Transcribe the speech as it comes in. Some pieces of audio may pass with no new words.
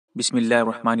بسم اللہ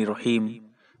الرحمن الرحیم۔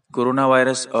 کرونا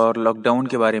وائرس اور لاک ڈاؤن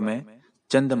کے بارے میں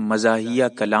چند مزاحیہ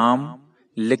کلام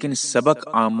لیکن سبق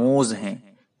آموز ہیں،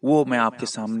 وہ میں آپ کے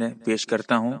سامنے پیش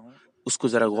کرتا ہوں، اس کو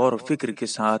ذرا غور و فکر کے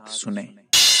ساتھ سنیں۔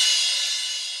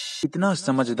 اتنا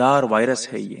سمجھدار وائرس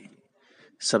ہے یہ،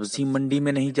 سبزی منڈی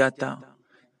میں نہیں جاتا،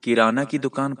 کرانہ کی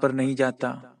دکان پر نہیں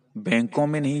جاتا، بینکوں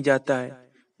میں نہیں جاتا ہے،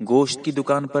 گوشت کی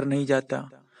دکان پر نہیں جاتا،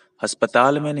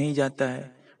 ہسپتال میں نہیں جاتا ہے،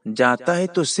 جاتا ہے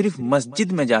تو صرف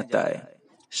مسجد میں جاتا ہے۔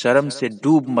 شرم سے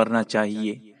ڈوب مرنا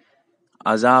چاہیے۔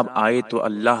 عذاب آئے تو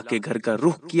اللہ کے گھر کا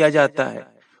رخ کیا جاتا ہے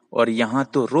اور یہاں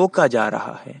تو روکا جا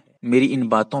رہا ہے۔ میری ان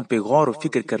باتوں پہ غور و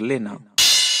فکر کر لینا۔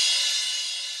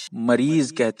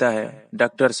 مریض کہتا ہے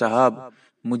ڈاکٹر صاحب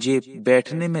مجھے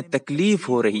بیٹھنے میں تکلیف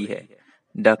ہو رہی ہے۔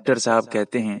 ڈاکٹر صاحب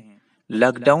کہتے ہیں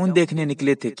لاک ڈاؤن دیکھنے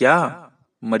نکلے تھے کیا؟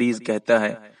 مریض کہتا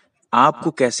ہے آپ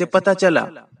کو کیسے پتا چلا؟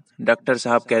 ڈاکٹر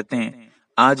صاحب کہتے ہیں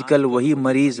آج کل وہی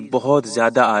مریض بہت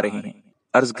زیادہ آ رہے ہیں۔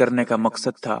 عرض کرنے کا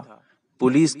مقصد تھا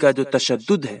پولیس کا جو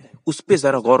تشدد ہے اس پہ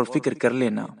ذرا غور و فکر کر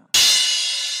لینا۔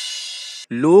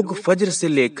 لوگ فجر سے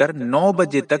لے کر 9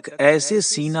 بجے تک ایسے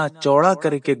سینہ چوڑا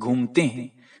کر کے گھومتے ہیں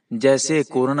جیسے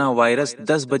کورونا وائرس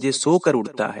 10 بجے سو کر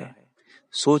اٹھتا ہے۔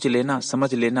 سوچ لینا،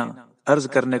 سمجھ لینا۔ عرض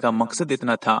کرنے کا مقصد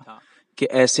اتنا تھا کہ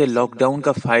ایسے لاک ڈاؤن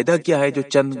کا فائدہ کیا ہے جو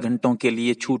چند گھنٹوں کے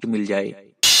لیے چھوٹ مل جائے۔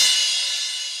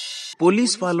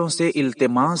 پولیس والوں سے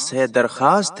التماس ہے،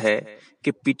 درخواست ہے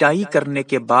کہ پٹائی کرنے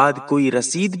کے بعد کوئی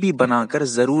رسید بھی بنا کر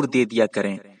ضرور دے دیا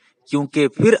کریں، کیونکہ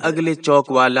پھر اگلے چوک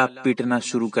والا پیٹنا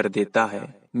شروع کر دیتا ہے۔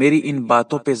 میری ان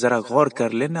باتوں پہ ذرا غور کر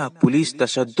لینا، پولیس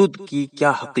تشدد کی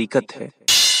کیا حقیقت ہے۔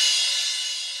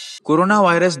 کورونا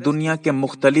وائرس دنیا کے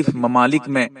مختلف ممالک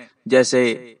میں جیسے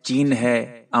چین ہے،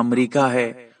 امریکہ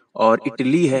ہے اور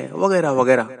اٹلی ہے وغیرہ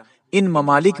وغیرہ، ان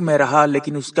ممالک میں رہا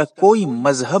لیکن اس کا کوئی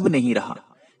مذہب نہیں رہا۔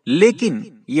 لیکن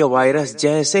یہ وائرس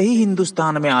جیسے ہی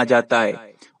ہندوستان میں آ جاتا ہے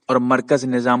اور مرکز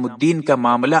نظام الدین کا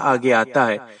معاملہ آگے آتا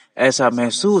ہے، ایسا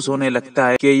محسوس ہونے لگتا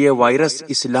ہے کہ یہ وائرس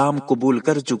اسلام قبول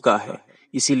کر چکا ہے۔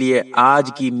 اسی لیے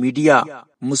آج کی میڈیا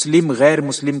مسلم غیر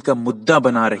مسلم کا مدعا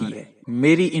بنا رہی ہے۔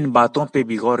 میری ان باتوں پہ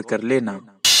بھی غور کر لینا۔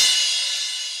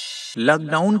 لاک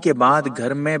ڈاؤن کے بعد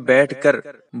گھر میں بیٹھ کر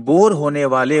بور ہونے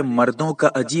والے مردوں کا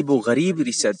عجیب و غریب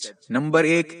ریسرچ۔ نمبر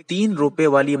 1، 3 روپے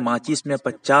والی ماچس میں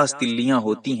 50 تلیاں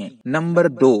ہوتی ہیں۔ نمبر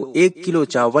 2، 1 کلو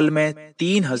چاول میں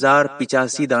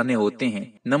 3085 دانے ہوتے ہیں۔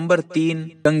 نمبر 3،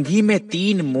 کنگھی میں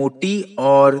 3 موٹی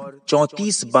اور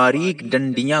 34 باریک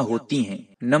ڈنڈیاں ہوتی ہیں۔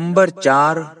 نمبر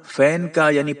 4، فین کا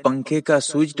یعنی پنکھے کا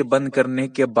سوئچ بند کرنے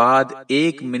کے بعد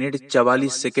 1 منٹ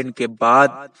 44 سیکنڈ کے بعد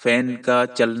فین کا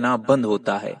چلنا بند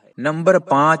ہوتا ہے۔ نمبر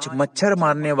 5، مچھر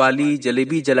مارنے والی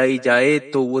جلیبی جلائی جائے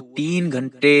تو وہ 3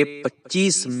 گھنٹے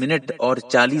 25 منٹ اور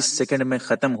 40 سیکنڈ میں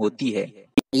ختم ہوتی ہے۔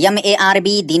 MARB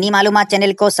دینی معلومات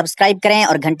چینل کو سبسکرائب کریں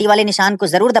اور گھنٹی والے نشان کو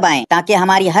ضرور دبائیں تاکہ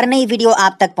ہماری ہر نئی ویڈیو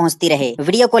آپ تک پہنچتی رہے۔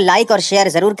 ویڈیو کو لائک اور شیئر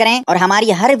ضرور کریں اور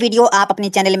ہماری ہر ویڈیو آپ اپنی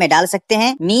چینل میں ڈال سکتے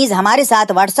ہیں۔ نیز ہمارے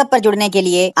ساتھ واٹس ایپ پر جڑنے کے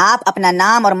لیے آپ اپنا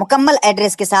نام اور مکمل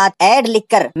ایڈریس کے ساتھ ایڈ لکھ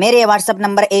کر میرے واٹس ایپ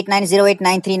نمبر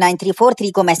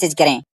 8908939343 کو میسج کریں۔